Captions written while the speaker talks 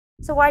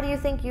So why do you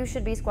think you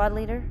should be squad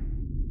leader?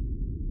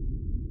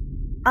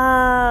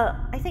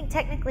 I think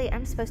technically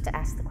I'm supposed to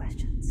ask the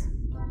questions.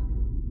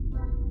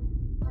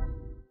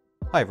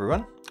 Hi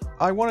everyone,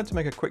 I wanted to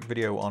make a quick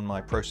video on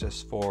my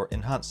process for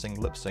enhancing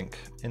lip sync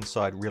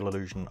inside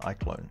Reallusion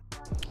Iclone.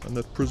 And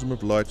that prism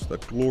of light,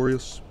 that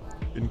glorious,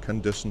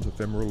 incandescent,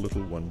 ephemeral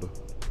little wonder.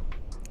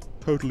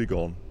 Totally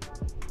gone.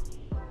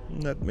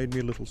 And that made me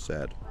a little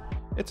sad.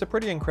 It's a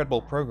pretty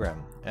incredible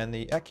program, and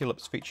the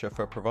acculips feature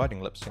for providing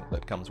lip sync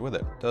that comes with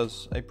it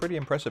does a pretty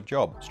impressive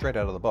job straight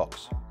out of the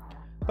box.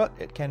 But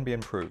it can be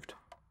improved,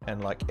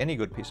 and like any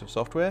good piece of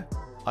software,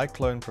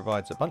 Iclone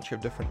provides a bunch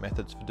of different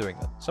methods for doing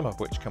that, some of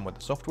which come with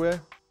the software,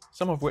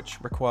 some of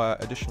which require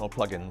additional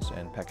plugins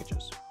and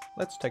packages.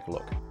 Let's take a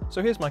look.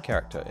 So here's my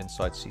character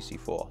inside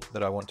CC4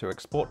 that I want to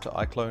export to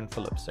Iclone for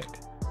lip sync.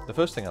 The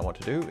first thing I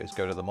want to do is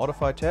go to the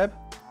Modify tab,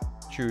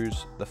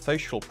 choose the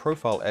Facial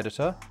Profile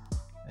Editor,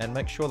 and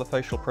make sure the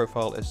facial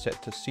profile is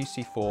set to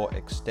CC4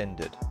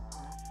 Extended.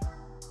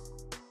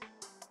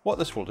 What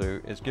this will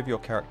do is give your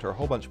character a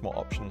whole bunch more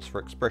options for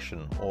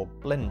expression or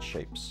blend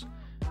shapes,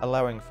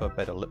 allowing for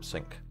better lip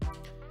sync.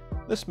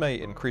 This may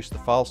increase the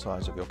file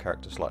size of your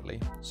character slightly,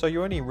 so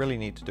you only really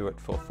need to do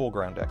it for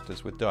foreground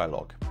actors with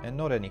dialogue, and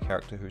not any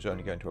character who's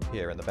only going to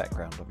appear in the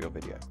background of your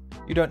video.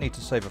 You don't need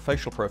to save a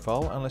facial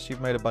profile unless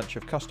you've made a bunch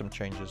of custom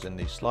changes in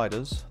these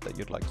sliders that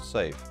you'd like to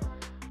save.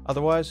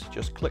 Otherwise,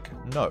 just click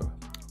No,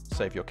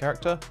 save your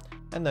character,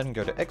 and then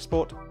go to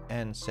Export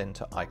and send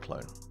to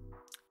Iclone.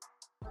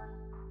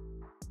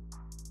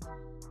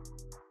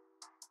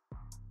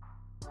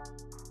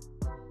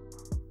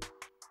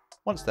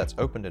 Once that's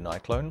opened in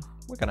Iclone,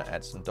 we're going to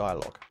add some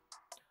dialogue.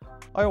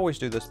 I always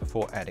do this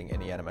before adding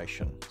any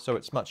animation, so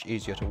it's much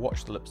easier to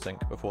watch the lip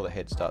sync before the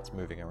head starts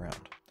moving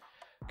around.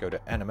 Go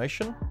to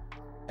Animation,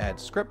 Add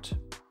Script,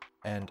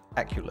 and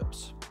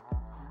Acculips.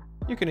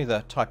 You can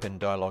either type in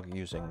dialogue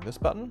using this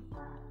button,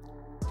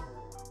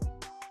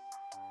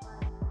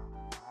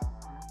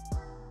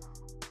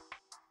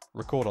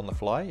 record on the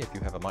fly if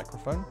you have a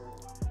microphone,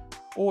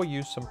 or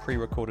use some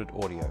pre-recorded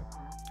audio.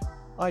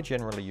 I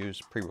generally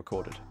use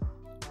pre-recorded.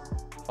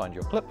 Find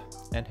your clip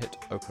and hit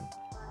Open.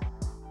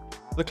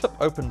 The clip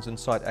opens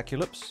inside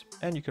Acculips,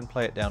 and you can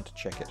play it down to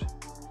check it.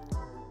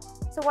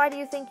 So why do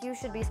you think you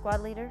should be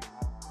squad leader?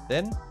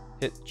 Then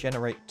hit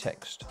Generate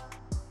Text.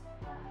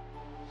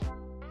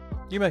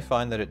 You may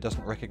find that it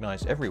doesn't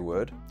recognize every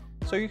word,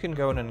 so you can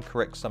go in and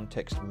correct some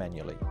text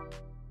manually.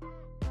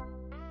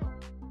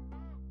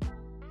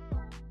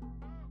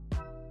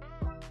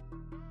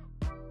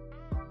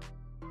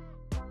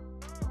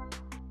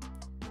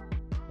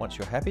 Once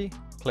you're happy,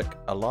 click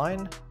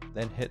Align,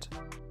 then hit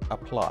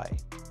Apply.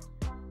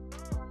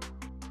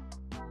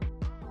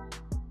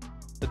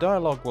 The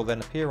dialogue will then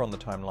appear on the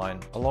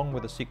timeline along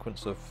with a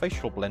sequence of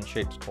facial blend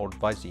shapes called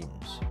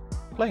visemes.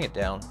 Playing it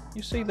down,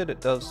 you see that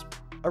it does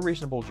a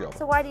reasonable job.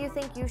 So why do you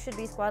think you should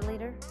be squad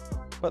leader?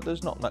 But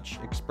there's not much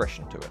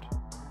expression to it.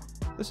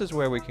 This is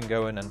where we can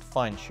go in and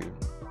fine-tune,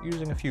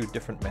 using a few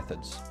different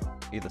methods,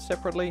 either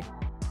separately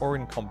or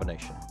in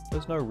combination.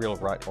 There's no real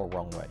right or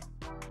wrong way.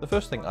 The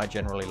first thing I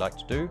generally like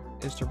to do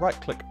is to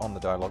right-click on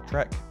the dialogue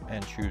track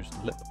and choose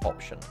Lip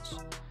Options.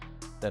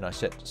 Then I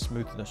set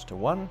smoothness to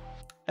 1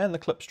 and the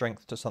clip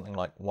strength to something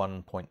like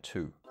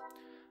 1.2.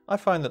 I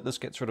find that this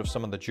gets rid of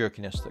some of the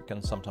jerkiness that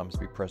can sometimes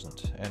be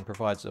present and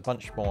provides a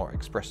bunch more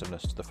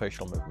expressiveness to the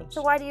facial movements.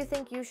 So why do you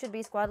think you should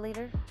be squad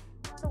leader?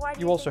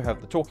 You also have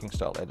the talking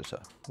style editor,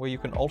 where you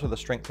can alter the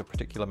strength of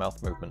particular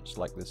mouth movements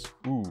like this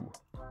ooh.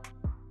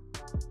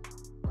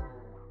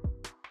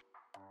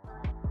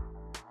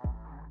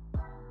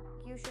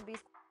 You should be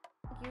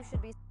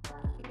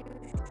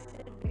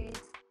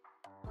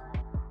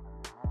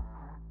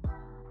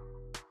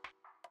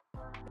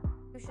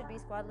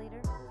squad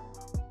leader.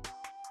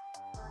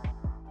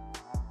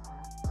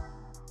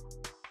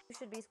 You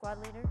should be squad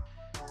leader.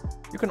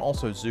 You can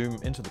also zoom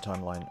into the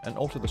timeline and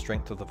alter the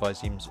strength of the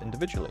visemes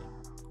individually.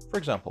 For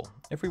example,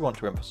 if we want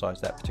to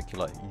emphasize that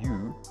particular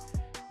U,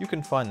 you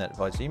can find that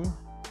viseme,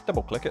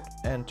 double-click it,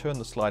 and turn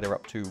the slider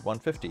up to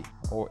 150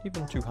 or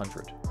even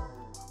 200.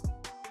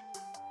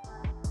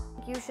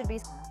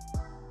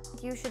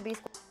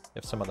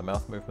 If some of the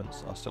mouth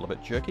movements are still a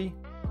bit jerky,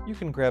 you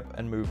can grab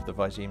and move the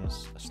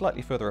visemes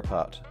slightly further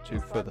apart to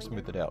further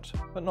smooth it out,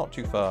 but not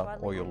too far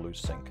or you'll lose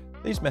sync.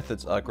 These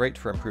methods are great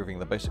for improving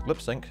the basic lip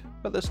sync,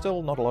 but there's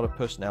still not a lot of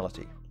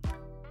personality.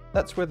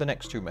 That's where the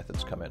next two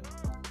methods come in,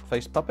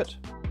 Face Puppet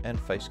and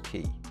Face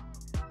Key.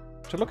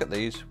 To look at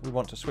these, we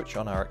want to switch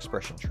on our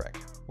expression track,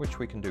 which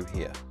we can do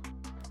here.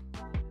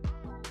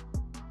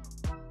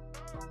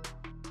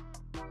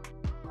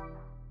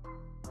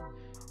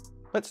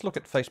 Let's look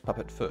at Face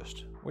Puppet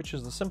first, which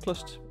is the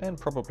simplest and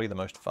probably the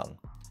most fun.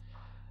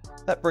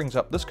 That brings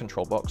up this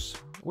control box,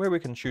 where we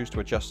can choose to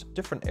adjust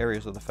different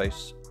areas of the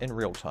face in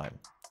real time.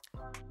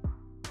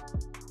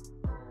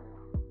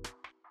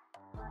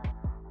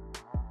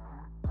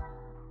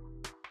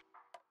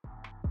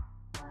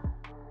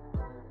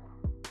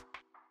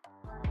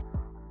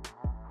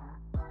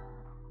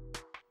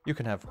 You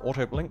can have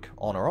auto blink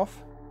on or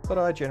off, but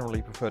I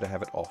generally prefer to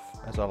have it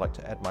off as I like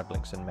to add my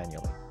blinks in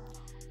manually.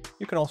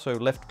 You can also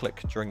left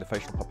click during the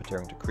facial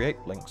puppeteering to create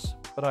blinks,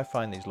 but I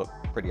find these look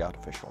pretty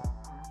artificial.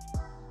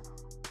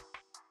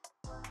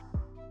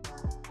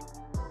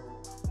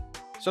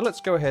 So let's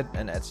go ahead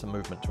and add some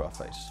movement to our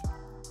face.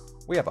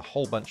 We have a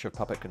whole bunch of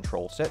puppet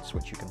control sets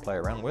which you can play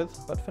around with,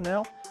 but for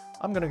now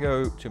I'm going to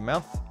go to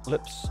mouth,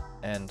 lips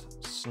and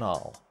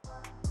snarl.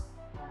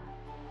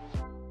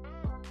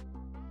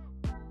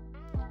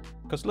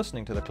 Because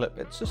listening to the clip,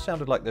 it just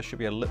sounded like there should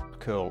be a lip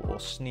curl or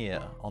sneer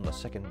on the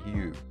second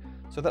U,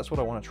 so that's what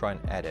I want to try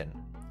and add in.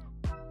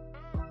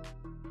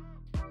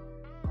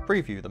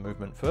 Preview the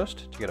movement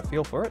first to get a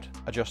feel for it,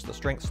 adjust the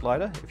strength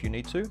slider if you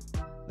need to,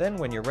 then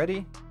when you're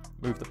ready,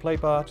 move the play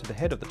bar to the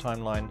head of the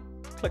timeline,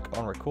 click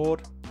on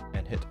record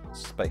and hit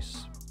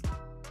space.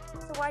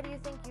 So why do you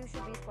think you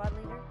should be squad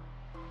leader?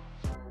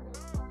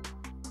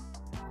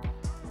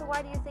 So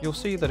why do you think You'll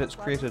see that it's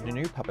created a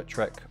new puppet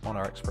track on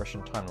our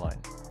expression timeline.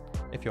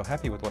 If you're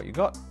happy with what you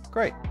got,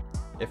 great.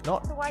 If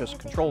not, just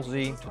Ctrl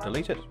Z to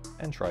delete it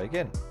and try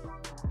again.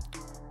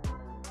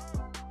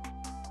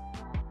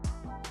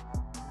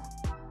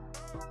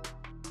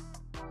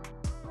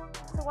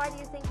 So why do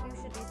you think you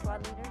should be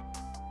squad leader?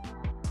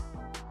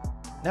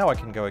 Now I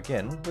can go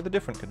again with a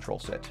different control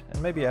set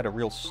and maybe add a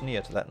real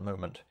sneer to that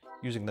moment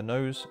using the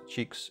nose,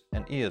 cheeks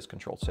and ears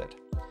control set.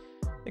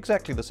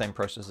 Exactly the same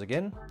process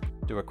again,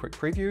 do a quick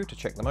preview to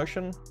check the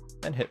motion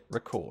and hit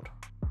record.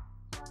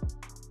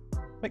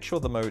 Make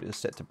sure the mode is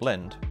set to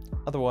blend,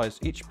 otherwise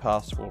each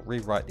pass will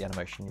rewrite the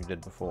animation you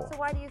did before. So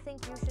why do you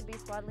think you should be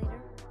squad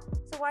leader?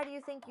 So why do you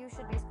think you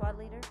should be squad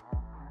leader?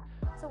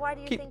 So why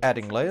do you Keep think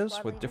adding you should be layers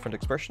squad with leader? different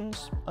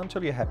expressions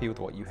until you're happy with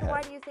what you So why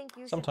have. do you think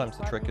you should Sometimes be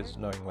the squad trick leader? is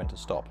knowing when to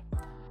stop.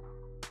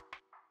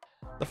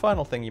 The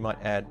final thing you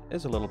might add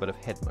is a little bit of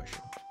head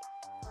motion.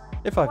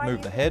 If I've Why do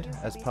moved you the think head you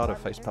should as be part of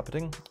squad face leader?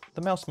 puppeting,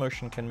 the mouse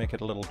motion can make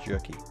it a little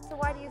jerky. So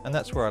why do you think And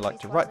that's you where I should like be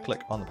to squad right leader?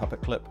 click on the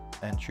puppet clip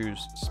and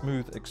choose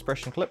Smooth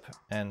Expression Clip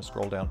and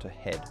scroll down to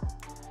Head.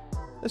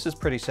 This is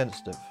pretty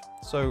sensitive,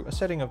 so a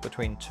setting of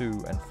between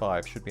 2 and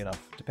 5 should be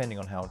enough depending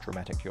on how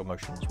dramatic your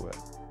motions were.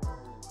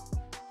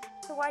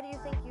 So why do you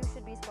think you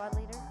should be squad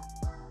leader?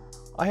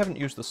 I haven't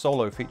used the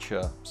solo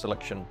feature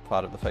selection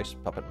part of the face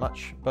puppet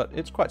much, but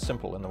it's quite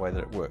simple in the way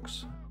that it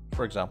works.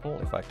 For example,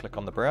 if I click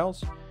on the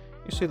brows,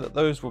 you see that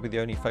those will be the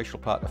only facial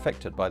part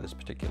affected by this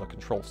particular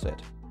control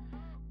set.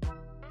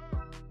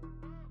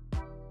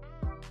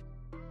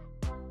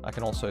 I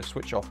can also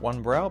switch off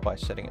one brow by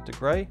setting it to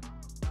grey,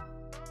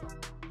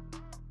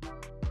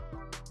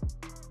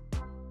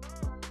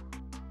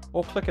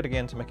 or click it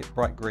again to make it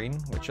bright green,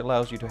 which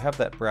allows you to have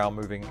that brow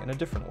moving in a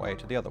different way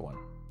to the other one.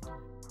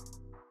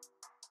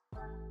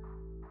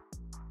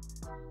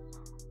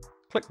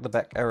 Click the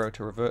back arrow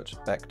to revert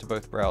back to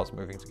both brows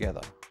moving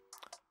together.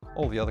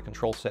 All the other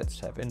control sets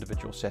have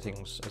individual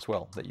settings as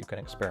well that you can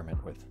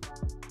experiment with.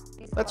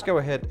 Let's go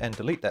ahead and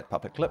delete that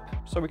puppet clip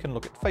so we can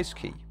look at Face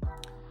Key.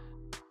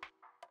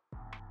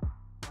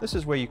 This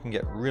is where you can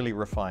get really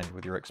refined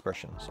with your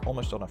expressions,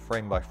 almost on a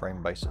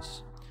frame-by-frame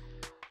basis.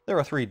 There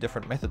are 3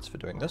 different methods for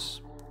doing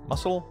this: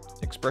 muscle,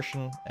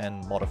 expression,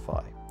 and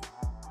modify.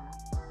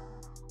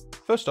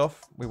 First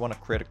off, we want to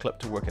create a clip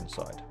to work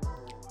inside.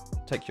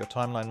 Take your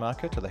timeline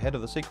marker to the head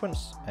of the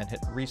sequence and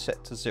hit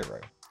reset to 0.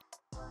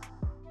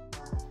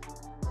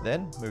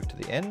 Then move to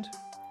the end,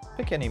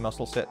 pick any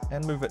muscle set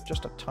and move it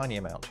just a tiny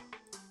amount.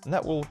 And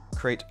that will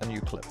create a new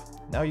clip.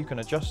 Now you can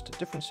adjust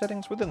different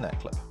settings within that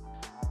clip.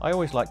 I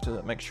always like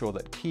to make sure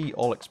that Key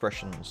All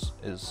Expressions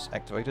is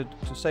activated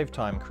to save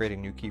time creating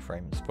new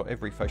keyframes for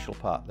every facial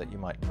part that you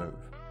might move.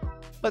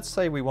 Let's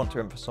say we want to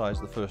emphasize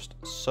the first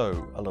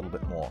 "so" a little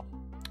bit more.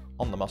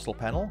 On the muscle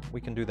panel, we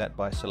can do that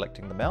by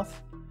selecting the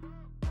mouth,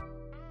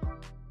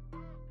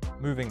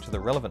 moving to the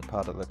relevant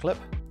part of the clip,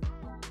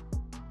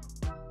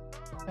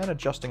 and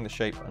adjusting the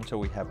shape until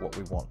we have what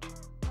we want.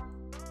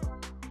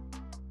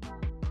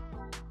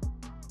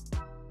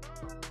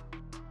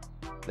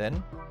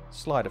 Then,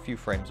 slide a few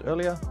frames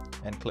earlier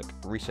and click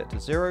Reset to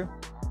 0,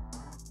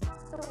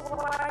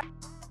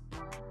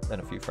 then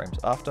a few frames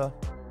after,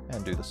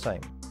 and do the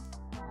same.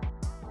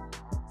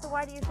 So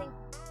why do you think?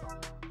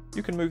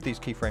 You can move these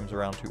keyframes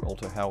around to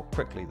alter how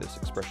quickly this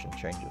expression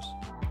changes.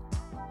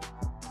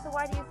 So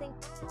why do you think?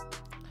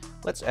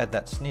 Let's add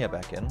that sneer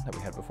back in that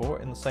we had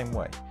before in the same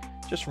way.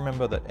 Just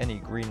remember that any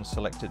green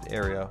selected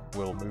area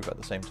will move at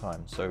the same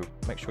time, so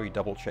make sure you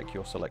double check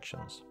your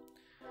selections.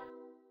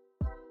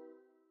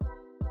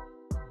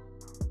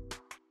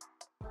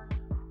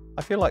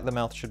 I feel like the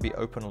mouth should be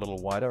open a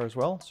little wider as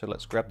well, so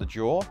let's grab the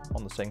jaw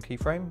on the same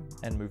keyframe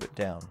and move it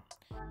down.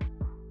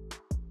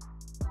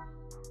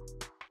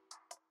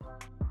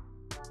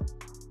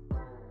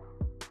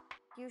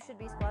 You should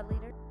be squad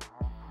leader.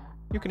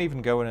 You can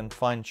even go in and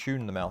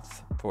fine-tune the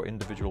mouth for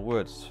individual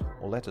words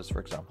or letters, for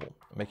example,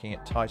 making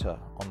it tighter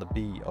on the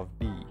B of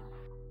B.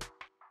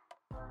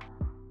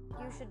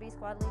 You should be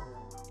squad leader.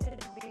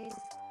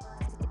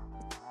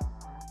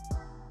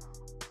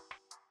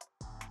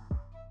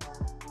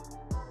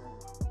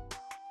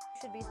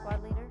 Should be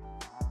squad leader.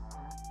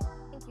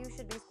 I think you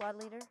should be squad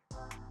squad leader?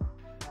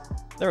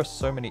 There are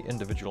so many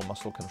individual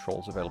muscle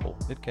controls available,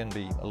 it can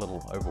be a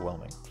little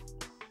overwhelming.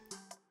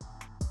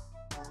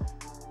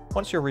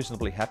 Once you're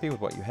reasonably happy with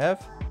what you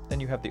have,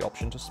 then you have the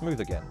option to smooth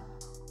again.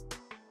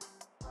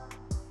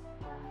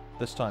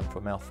 This time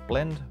for mouth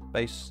blend,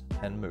 base,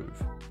 and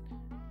move.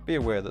 Be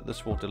aware that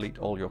this will delete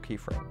all your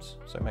keyframes,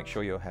 so make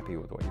sure you're happy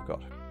with what you've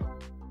got.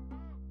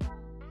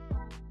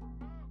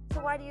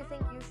 So why do you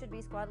think you should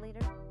be squad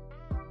leader?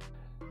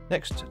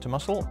 Next to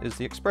muscle is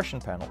the expression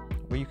panel,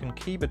 where you can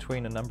key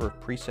between a number of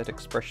preset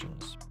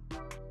expressions.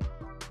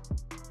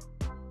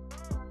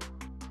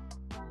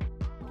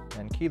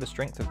 And key the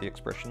strength of the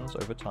expressions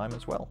over time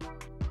as well.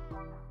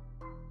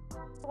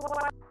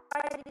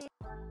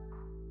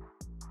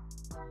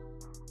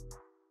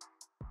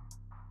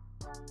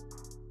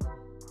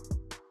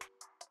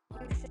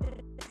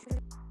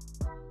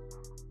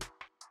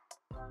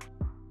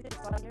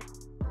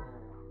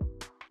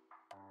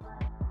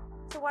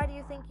 So why do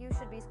you think you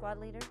should be squad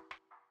leader?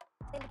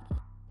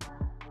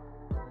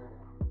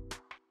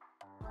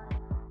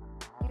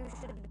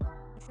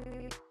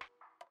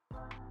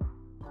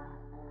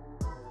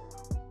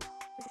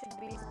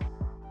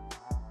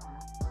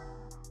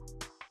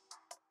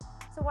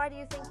 So why do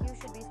you think you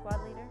should be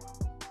squad leader?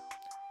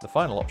 The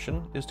final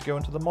option is to go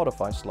into the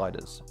modify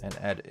sliders and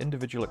add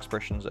individual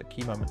expressions at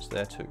key moments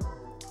there too.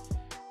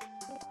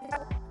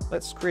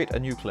 Let's create a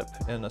new clip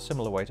in a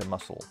similar way to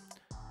muscle.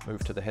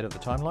 Move to the head of the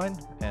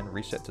timeline and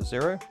reset to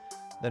 0,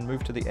 then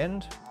move to the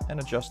end and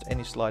adjust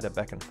any slider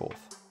back and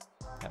forth.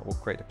 That will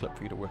create a clip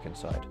for you to work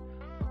inside.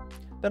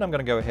 Then I'm going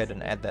to go ahead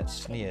and add that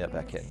sneer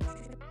back in.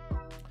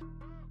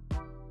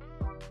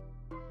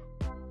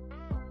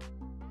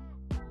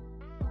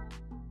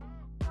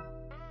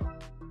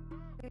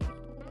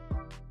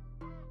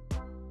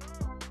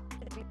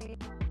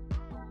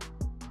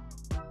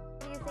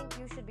 Do you think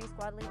you should be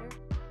squad leader?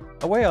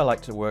 A way I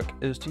like to work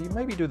is to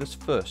maybe do this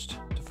first,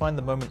 to find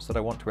the moments that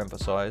I want to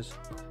emphasize,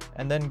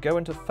 and then go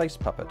into Face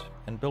Puppet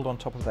and build on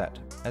top of that,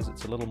 as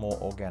it's a little more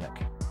organic.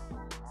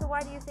 So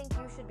why do you think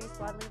you should be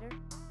squad leader?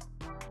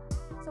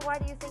 So why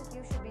do you think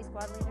you should be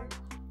squad leader?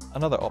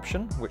 Another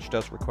option, which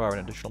does require an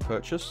additional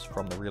purchase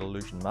from the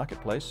Reallusion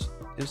marketplace,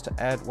 is to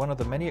add one of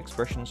the many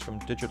expressions from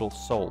Digital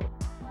Soul.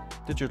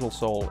 Digital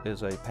Soul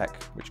is a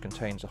pack which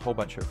contains a whole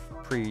bunch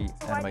of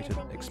pre-animated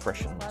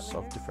expressions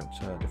of different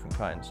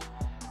kinds.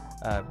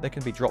 They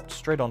can be dropped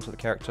straight onto the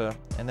character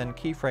and then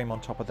keyframe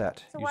on top of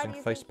that using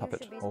Face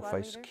Puppet or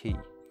Face Key.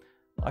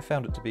 I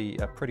found it to be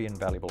a pretty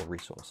invaluable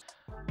resource.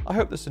 I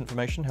hope this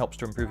information helps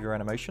to improve your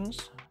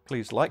animations.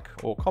 Please like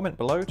or comment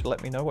below to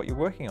let me know what you're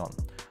working on,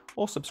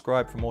 or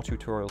subscribe for more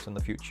tutorials in the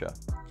future.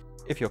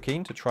 If you're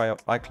keen to try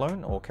out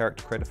Iclone or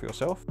Character Creator for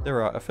yourself,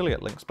 there are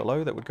affiliate links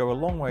below that would go a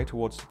long way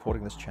towards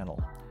supporting this channel.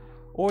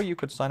 Or you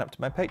could sign up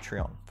to my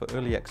Patreon for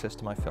early access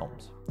to my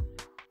films.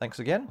 Thanks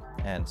again,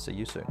 and see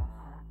you soon.